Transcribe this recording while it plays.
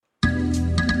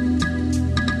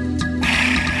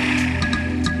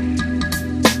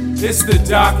It's the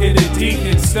doc and the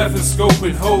deacon, stethoscope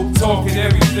and hope, talking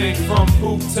everything from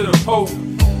poop to the pope.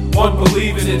 One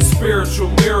believing in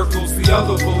spiritual miracles, the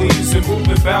other believes in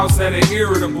movement bowels that are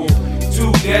irritable.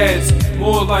 Two dads,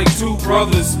 more like two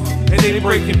brothers, and they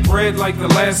breaking bread like the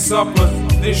Last Supper.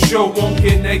 This show won't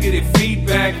get negative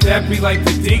feedback. That be like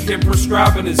the deacon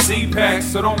prescribing a Z-Pack.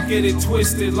 So don't get it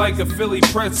twisted like a Philly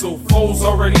pretzel. Foles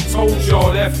already told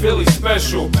y'all that Philly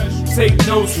special. Take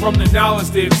notes from the knowledge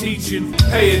they're teaching.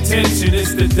 Pay attention,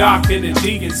 it's the doc and the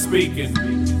deacon speaking.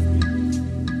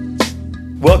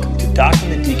 Welcome to Doc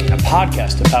and the Deacon, a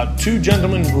podcast about two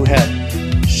gentlemen who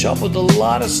had shoveled a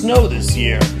lot of snow this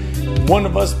year. One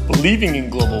of us believing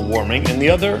in global warming, and the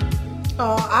other...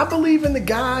 I believe in the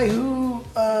guy who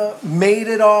made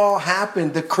it all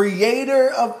happen, the creator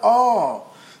of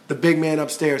all, the big man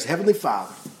upstairs, Heavenly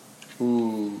Father.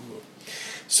 Ooh.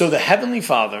 So the Heavenly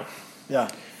Father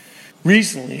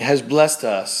recently has blessed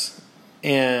us,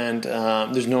 and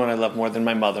there's no one I love more than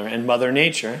my mother and Mother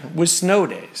Nature, with snow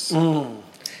days.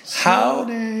 Snow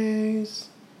days.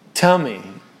 Tell me,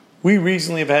 we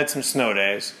recently have had some snow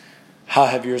days. How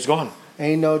have yours gone?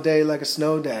 Ain't no day like a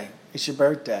snow day. It's your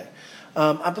birthday.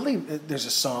 I believe there's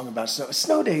a song about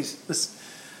snow days. Listen,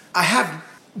 I have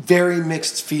very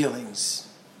mixed feelings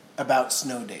about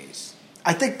snow days.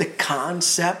 I think the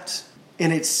concept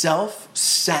in itself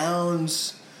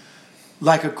sounds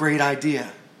like a great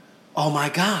idea. Oh my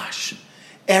gosh,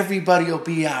 everybody will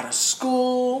be out of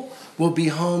school. We'll be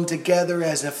home together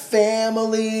as a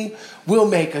family. We'll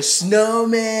make a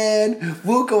snowman.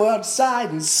 We'll go outside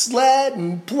and sled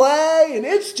and play, and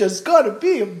it's just going to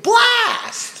be a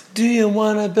blast. Do you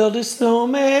want to build a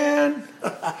snowman?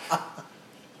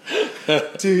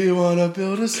 Do you want to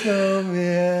build a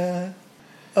snowman?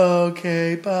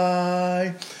 Okay,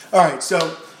 bye. All right,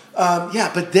 so,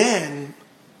 but then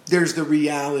there's the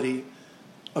reality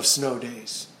of snow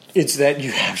days. It's that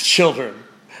you have children,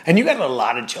 and you got a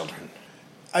lot of children.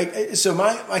 So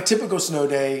my typical snow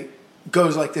day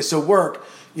goes like this. So work,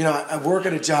 I work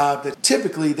at a job that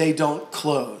typically they don't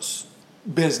close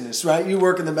business, right? You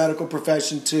work in the medical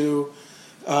profession too.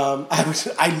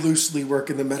 I loosely work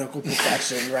in the medical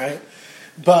profession, right?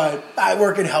 But I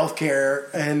work in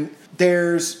healthcare, and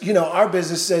there's, our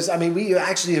business says, we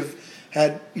actually have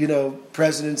had,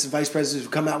 presidents and vice presidents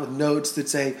who come out with notes that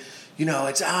say,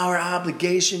 it's our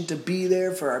obligation to be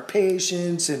there for our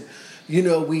patients, and,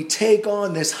 we take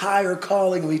on this higher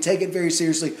calling, and we take it very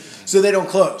seriously, so they don't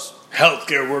close.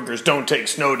 Healthcare workers don't take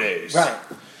snow days. Right.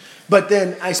 But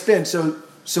then I spend, so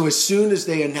as soon as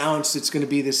they announce it's going to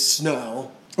be this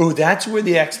snow... Oh, that's where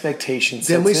the expectation sets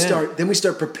in. Then we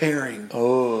start preparing.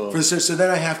 For this. So then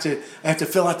I have to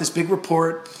fill out this big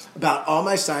report about all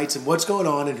my sites and what's going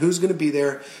on and who's going to be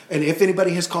there and if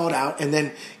anybody has called out. And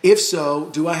then if so,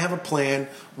 do I have a plan?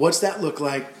 What's that look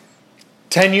like?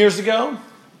 10 years ago,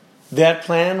 that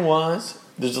plan was,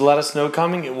 there's a lot of snow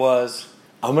coming. It was,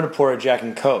 I'm going to pour a Jack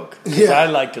and Coke because I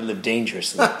like to live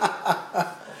dangerously.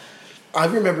 I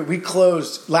remember we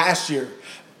closed last year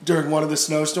during one of the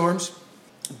snowstorms.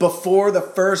 Before the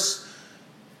first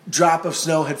drop of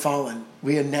snow had fallen,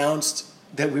 we announced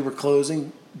that we were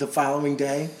closing the following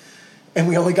day, and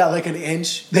we only got like an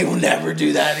inch. They will never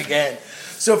do that again.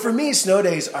 So for me, snow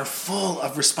days are full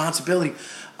of responsibility.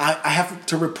 I have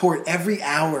to report every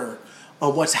hour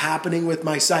on what's happening with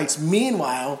my sites.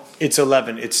 Meanwhile... It's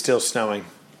 11. It's still snowing.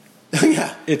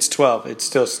 Yeah. It's 12. It's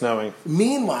still snowing.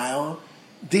 Meanwhile,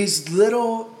 these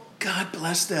little, God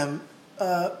bless them,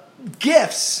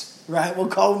 gifts... Right, we'll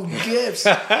call them gifts.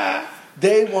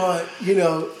 They want,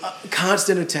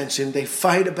 constant attention. They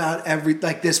fight about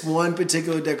like this one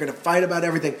particular, they're going to fight about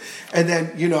everything. And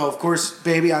then, of course,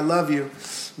 baby, I love you.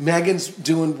 Megan's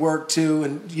doing work too,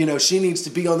 and, she needs to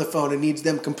be on the phone and needs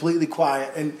them completely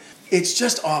quiet. And it's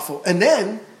just awful. And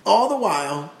then, all the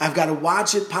while, I've got to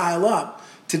watch it pile up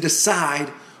to decide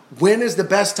when is the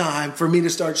best time for me to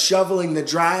start shoveling the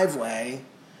driveway,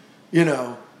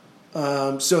 so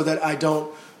that I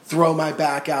don't throw my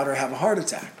back out or have a heart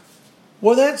attack.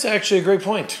 Well, that's actually a great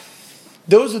point.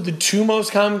 Those are the two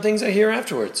most common things I hear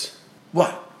afterwards.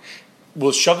 What?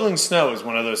 Well, shoveling snow is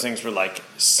one of those things where, like,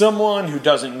 someone who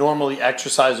doesn't normally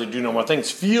exercise or do normal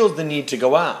things feels the need to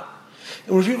go out.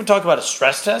 And when people talk about a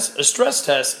stress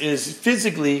test is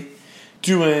physically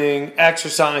doing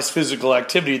exercise, physical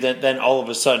activity that then all of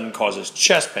a sudden causes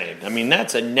chest pain.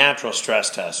 That's a natural stress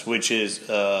test, which is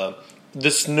the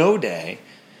snow day,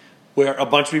 where a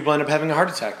bunch of people end up having a heart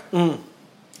attack.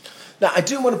 Now, I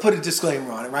do want to put a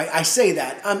disclaimer on it, right? I say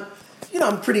that.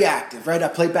 I'm pretty active, right? I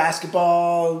play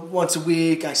basketball once a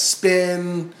week. I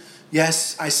spin.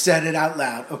 Yes, I said it out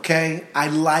loud, okay? I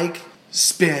like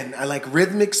spin. I like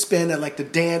rhythmic spin. I like to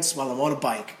dance while I'm on a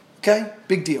bike. Okay?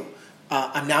 Big deal.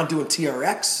 I'm now doing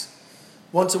TRX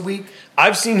once a week.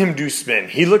 I've seen him do spin.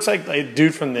 He looks like a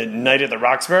dude from the Night at the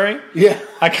Roxbury. Yeah.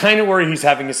 I kind of worry he's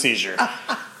having a seizure.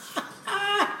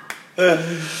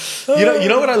 You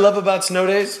know what I love about snow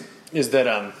days? Is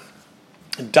that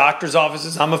doctor's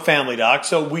offices, I'm a family doc,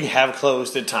 so we have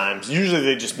closed at times. Usually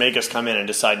they just make us come in and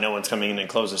decide no one's coming in and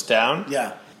close us down.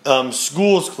 Yeah.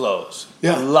 Schools close.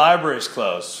 Yeah. Libraries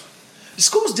close.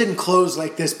 Schools didn't close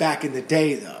like this back in the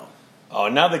day, though. Oh,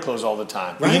 now they close all the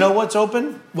time. But Right? you know what's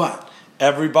open? What?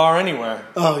 Every bar anywhere.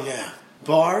 Oh, yeah.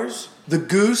 Bars, the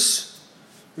goose,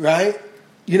 right?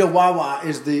 You know, Wawa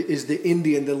is the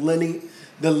Indian, the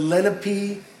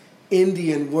Lenape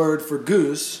Indian word for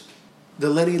goose. The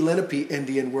Lenape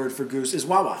Indian word for goose is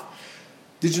Wawa.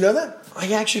 Did you know that?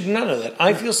 I actually did not know that.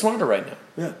 I feel smarter right now.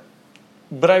 Yeah.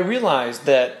 But I realized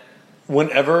that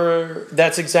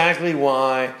that's exactly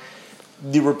why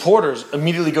the reporters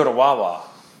immediately go to Wawa.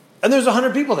 And there's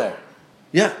 100 people there.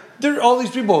 Yeah. There are all these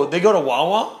people. They go to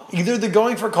Wawa. Either they're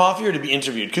going for coffee or to be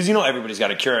interviewed. Because you know everybody's got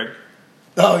a Keurig.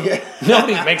 Oh, yeah.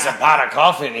 Nobody makes a pot of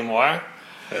coffee anymore.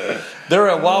 They're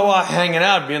at Wawa hanging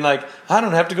out being like, I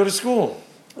don't have to go to school.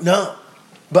 No.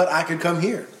 But I could come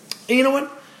here. And you know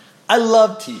what? I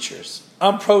love teachers.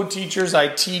 I'm pro teachers. I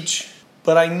teach.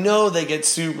 But I know they get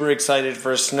super excited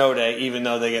for a snow day even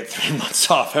though they get 3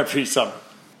 months off every summer.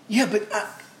 Yeah, but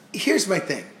here's my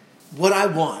thing. What I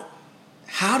want.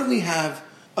 How do we have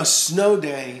a snow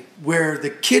day where the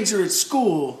kids are at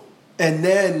school and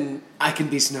then I can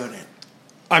be snowed in?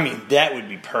 I mean, that would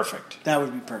be perfect. That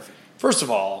would be perfect. First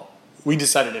of all, we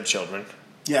decided to have children.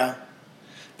 Yeah.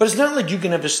 But it's not like you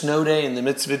can have a snow day in the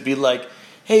midst of it be like,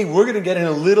 hey, we're going to get in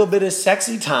a little bit of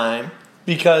sexy time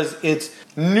because it's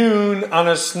noon on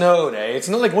a snow day. It's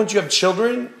not like once you have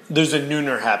children, there's a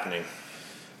nooner happening.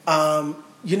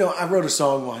 You know, I wrote a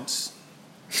song once.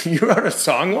 You wrote a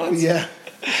song once? Yeah.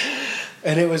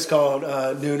 And it was called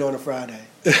Noon on a Friday.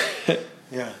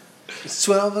 Yeah. It's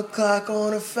 12 o'clock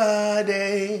on a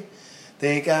Friday.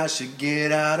 Think I should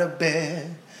get out of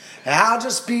bed. I'll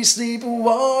just be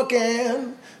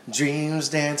sleepwalking. Dreams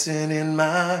dancing in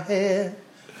my head.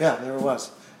 Yeah, there it was.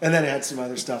 And then it had some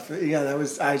other stuff. Yeah,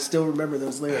 I still remember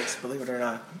those lyrics, believe it or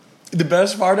not. The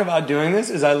best part about doing this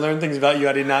is I learned things about you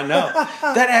I did not know.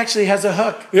 That actually has a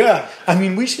hook. Yeah. I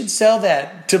mean, we should sell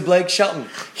that to Blake Shelton.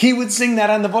 He would sing that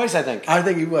on The Voice, I think. I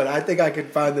think he would. I think I could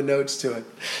find the notes to it.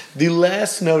 The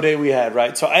last snow day we had,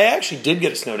 right? So I actually did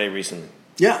get a snow day recently.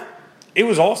 Yeah. It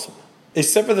was awesome.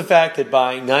 Except for the fact that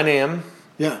by 9 a.m.,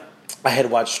 Yeah. I had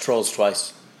watched Trolls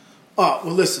twice. Oh,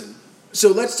 well, listen. So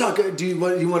let's talk. Do you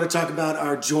want to talk about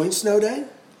our joint snow day?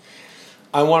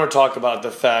 I want to talk about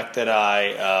the fact that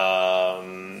I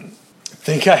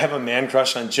think I have a man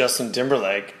crush on Justin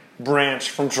Timberlake, Branch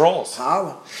from Trolls.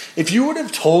 Holla. If you would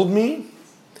have told me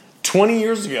 20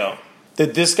 years ago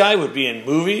that this guy would be in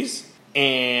movies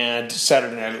and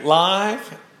Saturday Night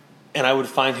Live and I would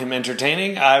find him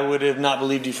entertaining, I would have not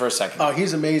believed you for a second. Oh,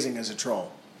 he's amazing as a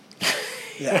troll.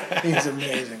 Yeah, he's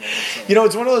amazing as a troll. You know,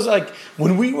 it's one of those, like,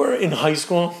 when we were in high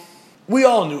school, we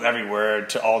all knew every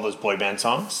word to all those boy band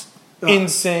songs.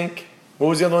 NSYNC. What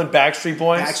was the other one? Backstreet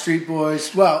Boys? Backstreet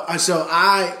Boys. Well,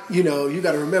 you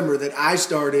got to remember that I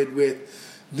started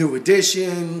with New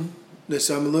Edition.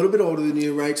 So I'm a little bit older than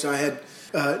you, right? So I had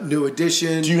New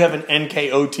Edition. Do you have an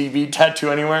NKOTB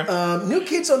tattoo anywhere? New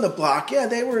Kids on the Block. Yeah,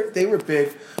 they were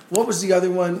big. What was the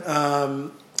other one?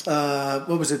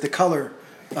 What was it? The Color.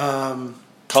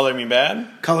 Color Me Bad?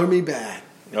 Color Me Bad.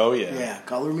 Oh, yeah. Yeah,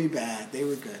 Color Me Bad. They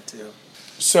were good, too.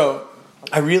 So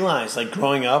I realized, like,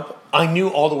 growing up, I knew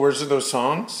all the words of those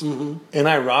songs, and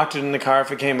I rocked it in the car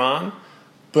if it came on,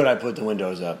 but I put the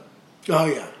windows up. Oh,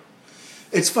 yeah.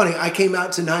 It's funny. I came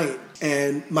out tonight,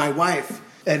 and my wife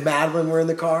and Madeline were in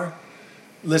the car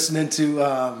listening to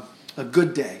A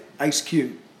Good Day, Ice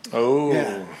Cube. Oh.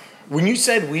 Yeah. When you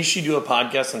said we should do a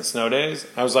podcast on snow days,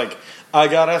 I was like, I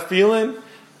got a feeling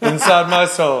inside my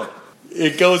soul.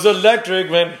 It goes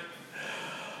electric, man.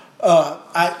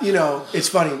 It's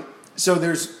funny. So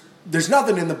there's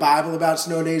nothing in the Bible about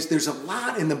snow days. There's a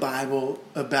lot in the Bible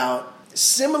about,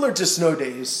 similar to snow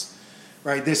days,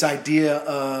 right? This idea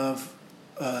of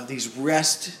these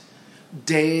rest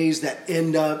days that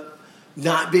end up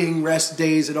not being rest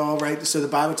days at all, right? So the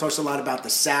Bible talks a lot about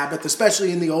the Sabbath,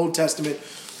 especially in the Old Testament.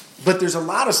 But there's a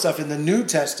lot of stuff in the New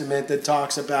Testament that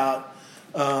talks about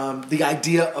the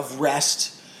idea of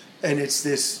rest. And it's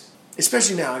this,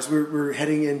 especially now as we're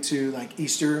heading into like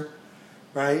Easter,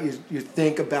 right? You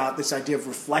think about this idea of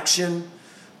reflection,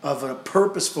 of a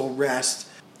purposeful rest.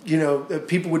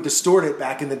 people would distort it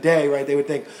back in the day, right? They would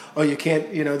think, oh, you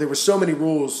can't, there were so many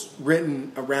rules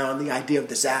written around the idea of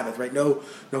the Sabbath, right? No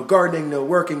gardening, no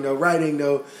working, no writing,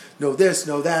 no this,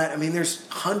 no that. I mean, there's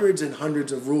hundreds and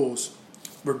hundreds of rules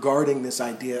regarding this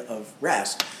idea of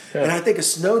rest. Yeah. And I think a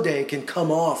snow day can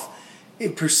come off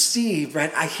and perceived,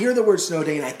 right? I hear the word snow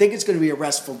day and I think it's going to be a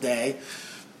restful day.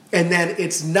 And then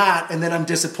it's not, and then I'm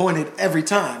disappointed every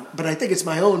time. But I think it's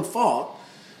my own fault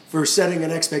for setting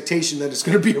an expectation that it's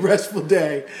going to be a restful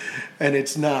day, and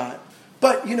it's not.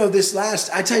 But,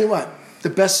 I tell you what, the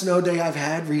best snow day I've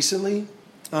had recently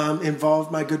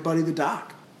involved my good buddy, the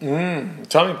Doc.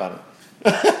 Tell me about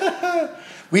it.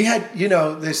 We had,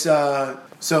 this,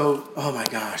 oh my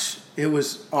gosh, it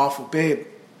was awful. Babe,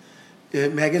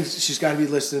 Megan, she's got to be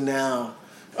listening now.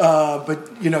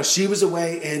 But she was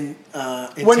away in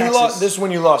Texas. This is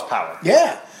when you lost power.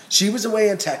 Yeah. She was away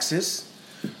in Texas.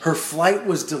 Her flight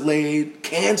was delayed,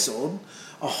 canceled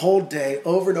a whole day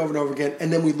over and over and over again.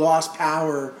 And then we lost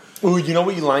power. Ooh, you know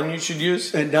what line you should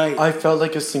use? At night. I felt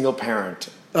like a single parent.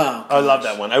 Oh, gosh. I love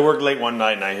that one. I worked late one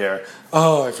night and I hear,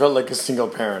 I felt like a single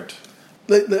parent.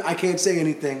 I can't say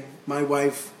anything. My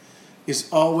wife is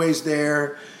always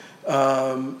there.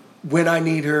 When I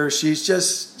need her, she's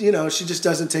just, she just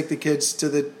doesn't take the kids to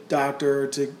the doctor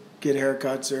to get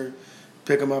haircuts or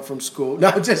pick them up from school. No,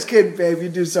 I'm just kidding, babe. You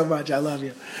do so much. I love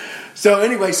you. So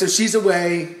anyway, she's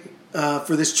away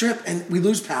for this trip, and we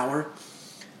lose power.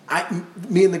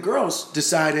 Me and the girls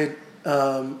decided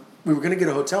we were going to get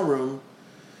a hotel room,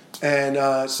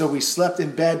 and so we slept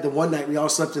in bed the one night. We all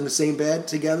slept in the same bed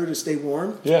together to stay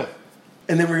warm. Yeah.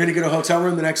 And then we're going to get a hotel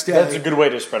room the next day. That's a good way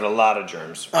to spread a lot of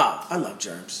germs. Oh, I love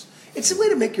germs. It's a way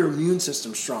to make your immune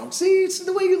system strong. See, it's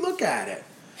the way you look at it.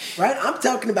 Right? I'm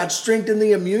talking about strengthening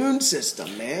the immune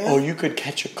system, man. Oh, you could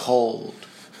catch a cold.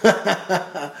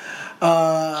 I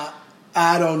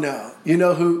don't know. You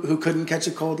know who couldn't catch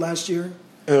a cold last year?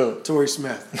 Torrey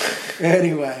Smith.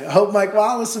 Anyway, I hope Mike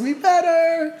Wallace will be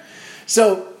better.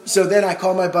 So then I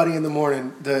call my buddy in the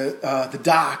morning, the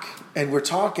doc, and we're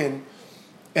talking,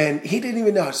 and he didn't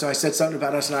even know. So I said something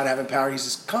about us not having power. He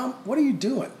says, "Come, what are you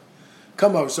doing?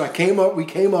 Come over." So we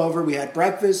came over. We had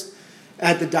breakfast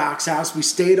at the doc's house. We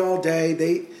stayed all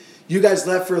day. You guys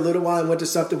left for a little while and went to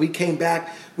something. We came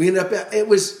back. We ended up.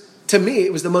 To me,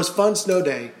 it was the most fun snow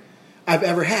day I've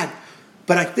ever had.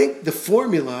 But I think the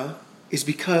formula is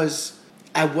because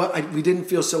we didn't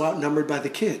feel so outnumbered by the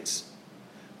kids,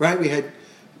 right? We had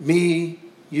me,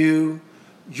 you,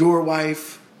 your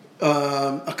wife,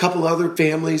 a couple other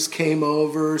families came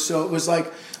over. So it was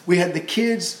like we had the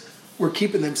kids were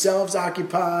keeping themselves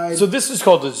occupied. So this is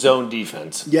called the zone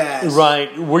defense. Yes.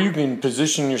 Right, where you can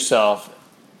position yourself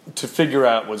to figure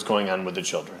out what's going on with the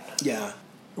children. Yeah.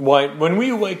 When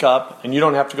we wake up and you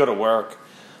don't have to go to work,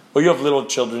 or you have little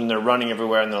children, they're running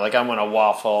everywhere and they're like, I want a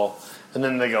waffle. And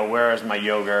then they go, where is my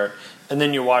yogurt? And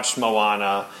then you watch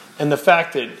Moana. And the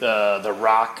fact that The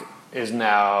Rock is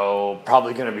now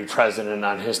probably going to be president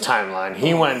on his timeline.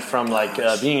 He went from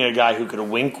being a guy who could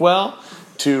wink well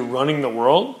to running the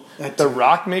world. The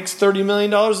Rock makes $30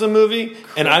 million a movie,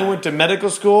 and I went to medical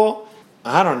school.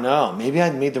 I don't know. Maybe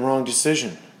I made the wrong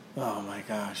decision. Oh, my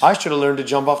gosh. I should have learned to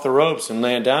jump off the ropes and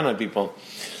lay it down on people.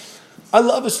 I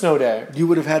love a snow day. You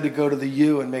would have had to go to the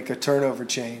U and make a turnover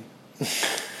chain.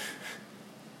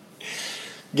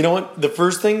 You know what? The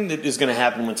first thing that is going to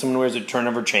happen when someone wears a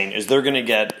turnover chain is they're going to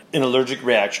get an allergic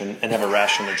reaction and have a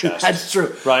rash on their chest. That's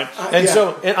true. Right?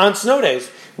 So on snow days,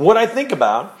 what I think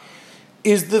about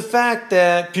is the fact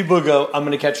that people go, I'm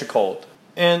going to catch a cold.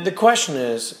 And the question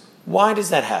is, why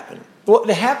does that happen? Well,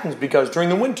 it happens because during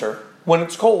the winter, when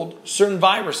it's cold, certain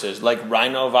viruses, like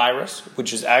rhinovirus,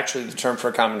 which is actually the term for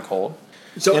a common cold.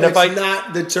 So it's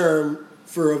not the term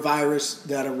for a virus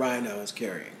that a rhino is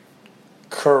carrying.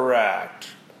 Correct.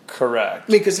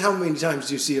 Because how many times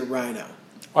do you see a rhino?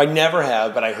 I never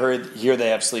have, but I here they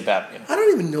have sleep apnea. I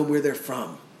don't even know where they're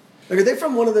from. Like, are they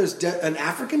from one of those, an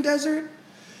African desert?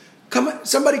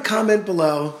 Somebody comment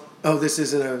below. Oh, this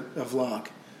isn't a vlog.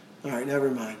 All right, never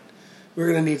mind.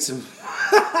 We're going to need some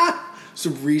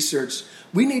some research.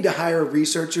 We need to hire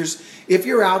researchers. If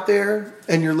you're out there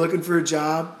and you're looking for a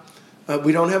job,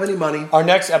 we don't have any money. Our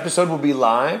next episode will be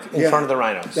live in front of the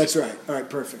rhinos. That's right. All right,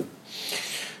 perfect.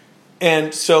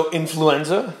 And so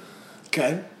influenza.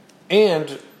 Okay.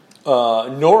 And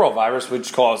norovirus,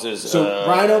 which causes... So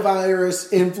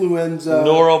rhinovirus, influenza...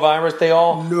 Norovirus,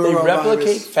 they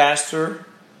replicate faster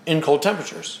in cold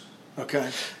temperatures.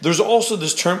 Okay. There's also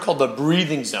this term called the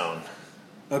breathing zone.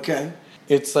 Okay.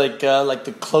 It's like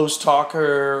the close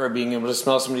talker or being able to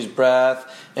smell somebody's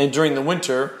breath. And during the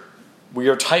winter, we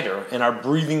are tighter and our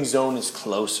breathing zone is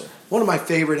closer. One of my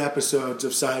favorite episodes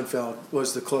of Seinfeld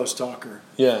was The Close Talker.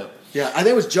 Yeah. Yeah, I think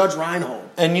it was Judge Reinhold.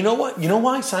 And you know what? You know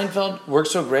why Seinfeld worked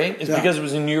so great? It's Yeah. because it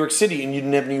was in New York City and you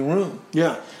didn't have any room.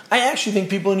 Yeah. I actually think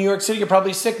people in New York City are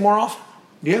probably sick more often.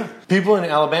 Yeah. People in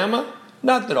Alabama,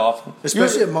 not that often.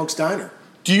 Especially at Monk's Diner.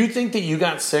 Do you think that you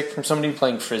got sick from somebody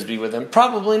playing Frisbee with them?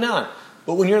 Probably not.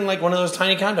 But when you're in like one of those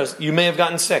tiny condos, you may have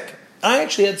gotten sick. I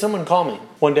actually had someone call me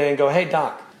one day and go, "Hey,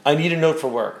 Doc, I need a note for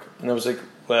work." And I was like,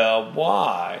 "Well,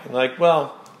 why?" And like,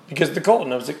 "Well, because of the cold."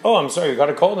 And I was like, "Oh, I'm sorry, you got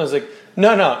a cold?" And I was like,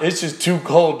 No, it's just too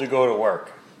cold to go to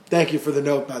work. Thank you for the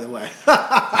note, by the way.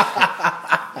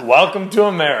 Welcome to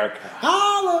America.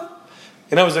 Holla!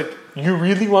 And I was like, "You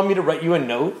really want me to write you a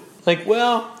note?" Like,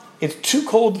 well, it's too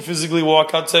cold to physically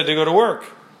walk outside to go to work.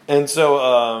 And so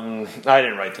I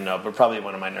didn't write the note, but probably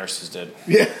one of my nurses did.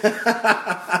 Yeah.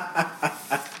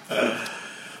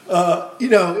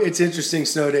 It's interesting,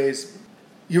 snow days.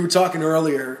 You were talking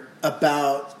earlier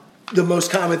about the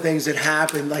most common things that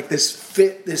happen, like this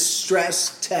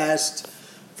stress test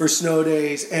for snow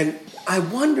days. And I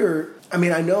wonder,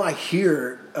 I know I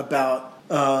hear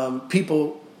about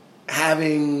people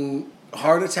having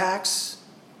heart attacks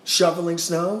shoveling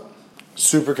snow.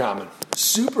 Super common.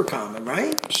 Super common,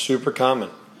 right? Super common.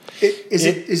 Is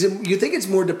it? You think it's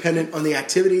more dependent on the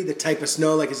activity, the type of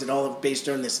snow? Like, is it all based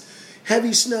on this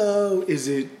heavy snow? Is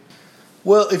it?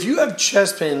 Well, if you have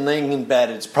chest pain laying in bed,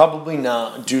 it's probably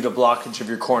not due to blockage of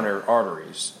your coronary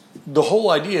arteries. The whole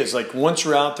idea is like once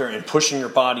you're out there and pushing your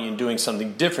body and doing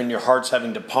something different, your heart's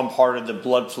having to pump harder, the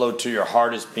blood flow to your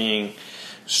heart is being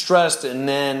stressed, and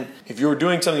then if you're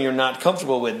doing something you're not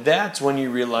comfortable with, that's when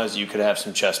you realize you could have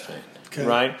some chest pain, okay.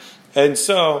 Right? And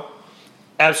so,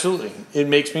 absolutely, it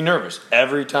makes me nervous.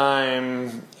 Every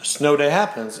time a snow day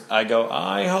happens, I go,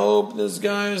 I hope this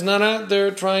guy is not out there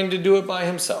trying to do it by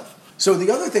himself. So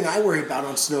the other thing I worry about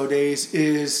on snow days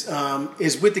is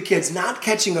with the kids not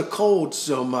catching a cold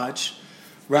so much,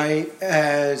 right?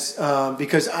 As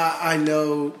because I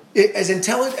know as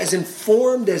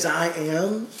informed as I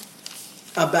am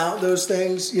about those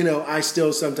things, I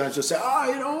still sometimes just say,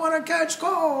 "Oh, you don't want to catch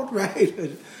cold,"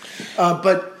 right?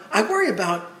 But I worry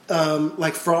about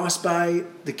like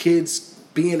frostbite, the kids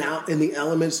being out in the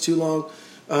elements too long.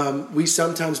 We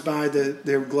sometimes buy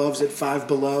their gloves at Five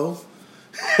Below.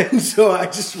 And so I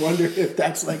just wonder if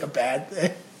that's like a bad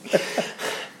thing.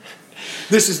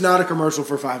 This is not a commercial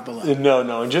for Five Below.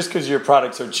 No. And just because your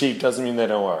products are cheap doesn't mean they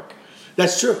don't work.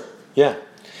 That's true. Yeah.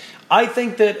 I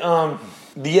think that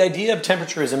the idea of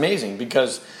temperature is amazing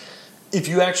because if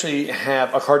you actually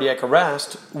have a cardiac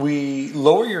arrest, we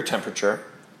lower your temperature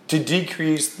to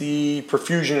decrease the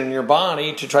perfusion in your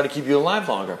body to try to keep you alive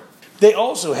longer. They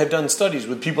also have done studies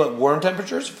with people at warm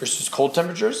temperatures versus cold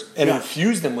temperatures and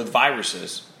infused them with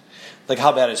viruses. Like,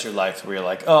 how bad is your life? Where you're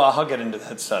like, oh, I'll get into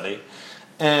that study.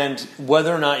 And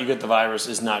whether or not you get the virus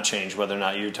is not changed, whether or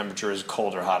not your temperature is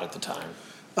cold or hot at the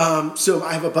time. So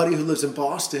I have a buddy who lives in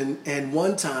Boston, and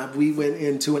one time we went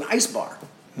into an ice bar.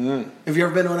 Have you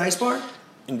ever been to an ice bar?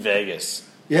 In Vegas.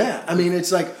 Yeah.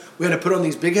 It's like we had to put on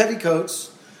these big heavy coats.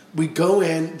 We go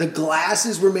in. The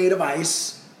glasses were made of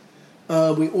ice.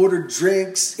 We ordered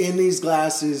drinks in these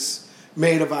glasses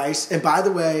made of ice. And by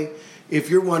the way, if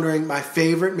you're wondering, my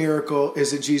favorite miracle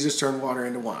is that Jesus turned water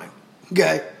into wine.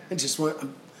 Okay? I'm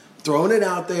throwing it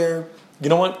out there. You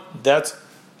know what?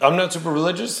 I'm not super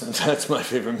religious, and that's my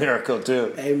favorite miracle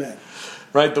too. Amen.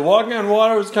 Right? The walking on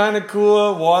water was kind of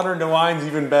cool. Water into wine's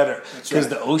even better. Because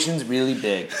the ocean's really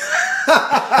big.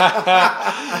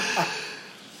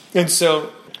 And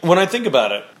so, when I think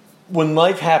about it, when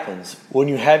life happens, when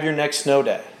you have your next snow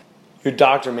day, your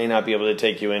doctor may not be able to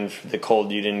take you in for the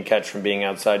cold you didn't catch from being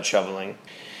outside shoveling.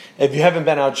 If you haven't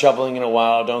been out shoveling in a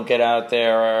while, don't get out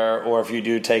there, or if you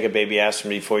do, take a baby aspirin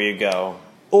before you go.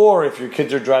 Or if your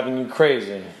kids are driving you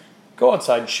crazy, go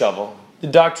outside and shovel. The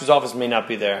doctor's office may not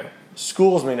be there.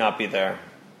 Schools may not be there.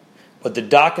 But the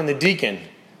doc and the deacon,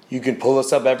 you can pull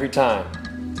us up every time.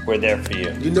 We're there for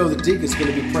you. You know the deacon's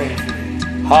going to be praying for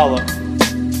you. Holla.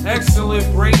 Excellent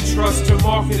brain trust to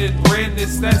market and brand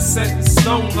this. That's set in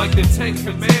stone like the 10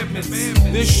 Commandments.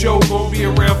 This show gon' be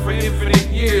around for infinite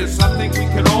years. I think we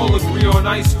can all agree on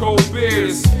ice cold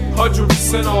beers.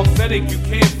 100% authentic, you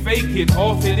can't fake it.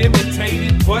 Often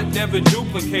imitated, but never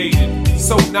duplicated.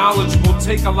 So knowledgeable,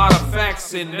 take a lot of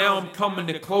facts in. Now I'm coming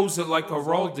to close it like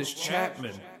Aroldis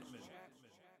Chapman.